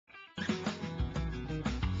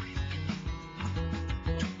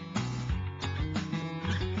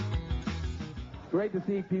Great to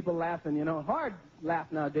see people laughing, you know. Hard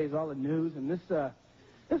laugh nowadays, all the news, and this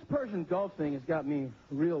Persian Gulf thing has got me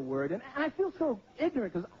real worried. And I feel so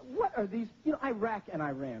ignorant, because what are these, you know, Iraq and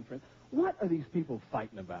Iran, friends, what are these people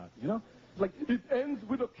fighting about, you know? Like, it ends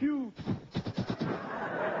with a Q.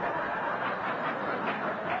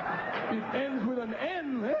 It ends with an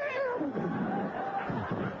N.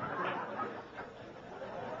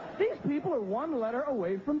 These people are one letter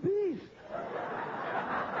away from peace.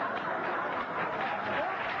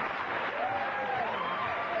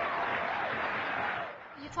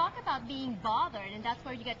 You talk about being bothered, and that's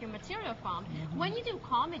where you get your material from. When you do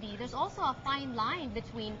comedy, there's also a fine line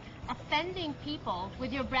between offending people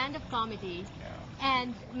with your brand of comedy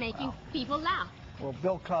and making people laugh. Well,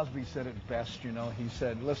 Bill Cosby said it best, you know. He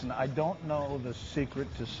said, listen, I don't know the secret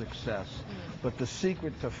to success, but the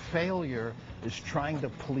secret to failure is trying to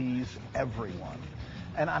please everyone.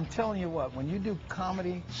 And I'm telling you what, when you do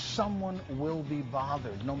comedy, someone will be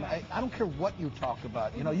bothered. No, I don't care what you talk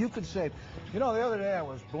about. You know, you could say, you know, the other day I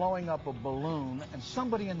was blowing up a balloon, and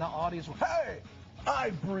somebody in the audience was, hey, I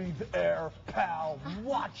breathe air, pal,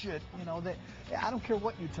 watch it. You know, I don't care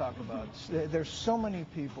what you talk about. There's so many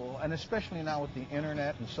people, and especially now with the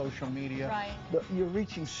internet and social media, you're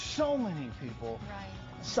reaching so many people.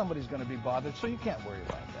 Somebody's going to be bothered, so you can't worry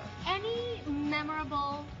about that. Any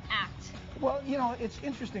memorable act? Well, you know, it's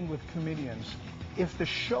interesting with comedians. If the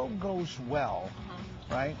show goes well,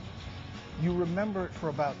 right, you remember it for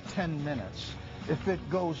about 10 minutes. If it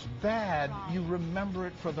goes bad, you remember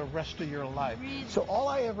it for the rest of your life. Really? So all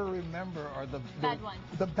I ever remember are the bad ones.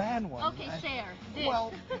 The bad ones. Okay, share.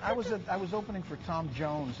 Well, I was opening for Tom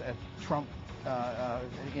Jones at Trump at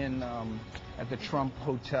the Trump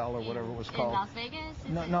Hotel or whatever it was called. In Las Vegas?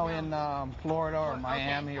 No, in Florida or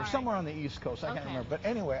Miami or somewhere on the East Coast. I can't remember. But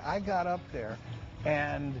anyway, I got up there,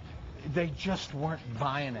 and they just weren't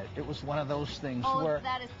buying it. It was one of those things where... Oh,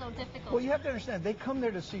 that is so difficult. Well, you have to understand, they come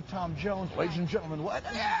there to see Tom Jones. Ladies and gentlemen, what?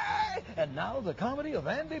 Yay! And now the comedy of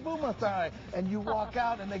Andy Bumatai. And you walk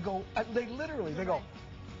out, and they go, they go,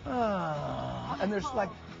 ah. And there's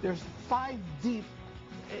 5 deep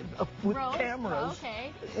with cameras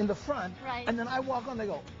in the front. And then I walk on, they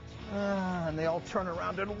go, and they all turn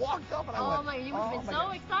around and walked up, and I went, my, you must have been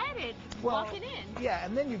so excited walking in. Yeah,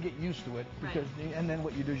 and then you get used to it, because, and then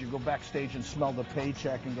what you do is you go backstage and smell the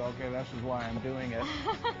paycheck and go, okay, this is why I'm doing it.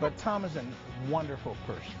 But Tom is a wonderful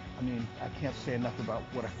person. I mean, I can't say enough about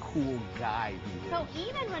what a cool guy he is. So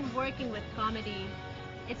even when working with comedy,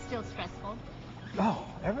 it's still stressful? Oh,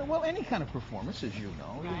 well, any kind of performance, as you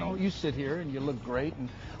know. You know, you sit here and you look great, and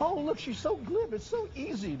oh, look, she's so glib. It's so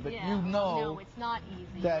easy, but you know, no, it's not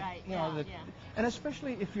easy. That you know and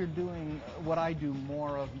especially if you're doing what I do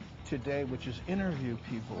more of today, which is interview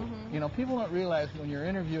people. You know, people don't realize when you're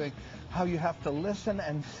interviewing how you have to listen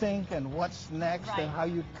and think and what's next and how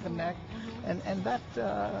you connect, and that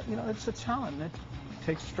you know, it's a challenge. It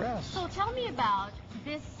takes stress. So tell me about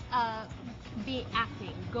this. Be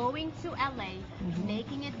acting, going to LA,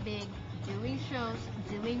 making it big, doing shows,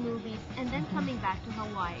 doing movies, and then coming back to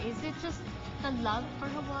Hawaii. Is it just the love for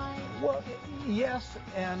Hawaii? Well, yes,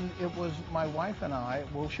 and it was my wife and I.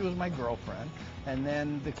 Well, she was my girlfriend, and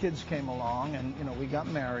then the kids came along, and you know, we got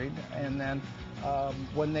married, and then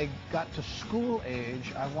when they got to school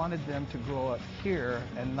age, I wanted them to grow up here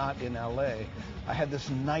and not in LA. I had this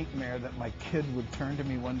nightmare that my kid would turn to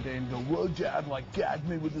me one day and go, "Whoa, Dad, like gag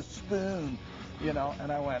me with a spoon," you know,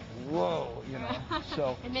 and I went, "Whoa," you know.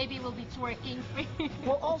 So and maybe we'll be twerking for you.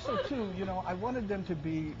 Well, also too, you know, I wanted them to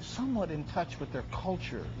be somewhat in touch with their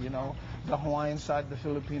culture, you know, the Hawaiian side, the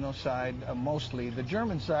Filipino side, mostly. The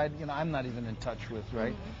German side, you know, I'm not even in touch with,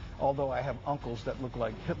 right? Although I have uncles that look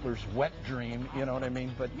like Hitler's wet dream, you know what I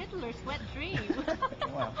mean? But Hitler's wet dream.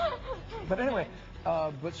 Well, but anyway,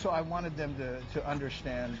 but so I wanted them to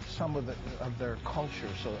understand some of their culture.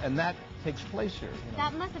 So, and that takes place here. You know?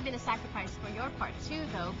 That must have been a sacrifice for your part too,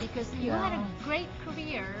 though, because you had a great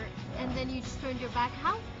career, and then you just turned your back.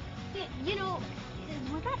 How, you know,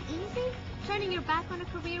 was that easy? Turning your back on a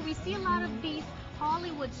career? We see a lot of these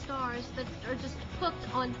Hollywood stars that are just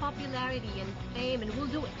hooked on popularity and fame and will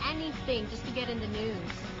do anything just to get in the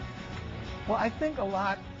news. Well, I think a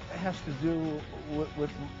lot has to do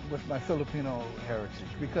with my Filipino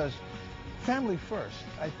heritage, because family first.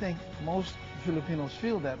 I think most Filipinos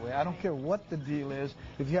feel that way. I don't care what the deal is.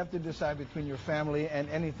 If you have to decide between your family and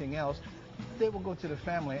anything else, they will go to the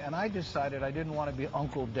family. And I decided I didn't want to be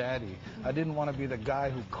Uncle Daddy. I didn't want to be the guy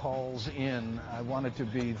who calls in. I wanted to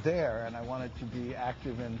be there, and I wanted to be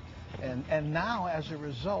active. And now, as a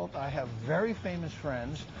result, I have very famous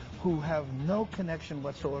friends who have no connection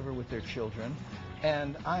whatsoever with their children.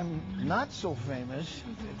 And I'm not so famous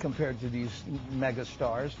compared to these mega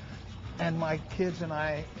stars. And my kids and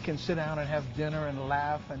I can sit down and have dinner and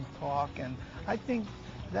laugh and talk. And I think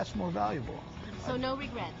that's more valuable. So no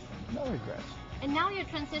regrets? No regrets. And now your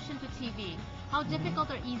transition to TV. How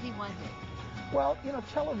difficult or easy was it? Well, you know,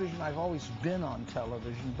 television, I've always been on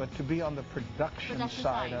television, but to be on the production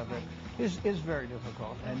side of it is very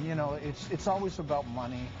difficult. And, you know, it's always about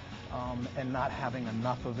money. And not having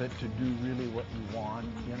enough of it to do really what you want,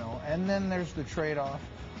 you know. And then there's the trade-off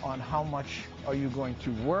on how much are you going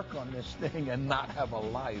to work on this thing and not have a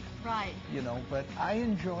life. Right. You know, but I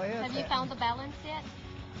enjoy it. Have you found the balance yet?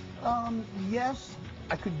 Yes.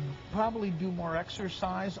 I could probably do more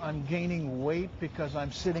exercise. I'm gaining weight because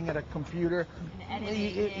I'm sitting at a computer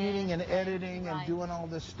eating and editing and doing all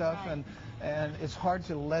this stuff. And it's hard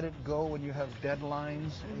to let it go when you have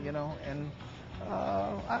deadlines, you know, and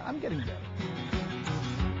I'm getting better.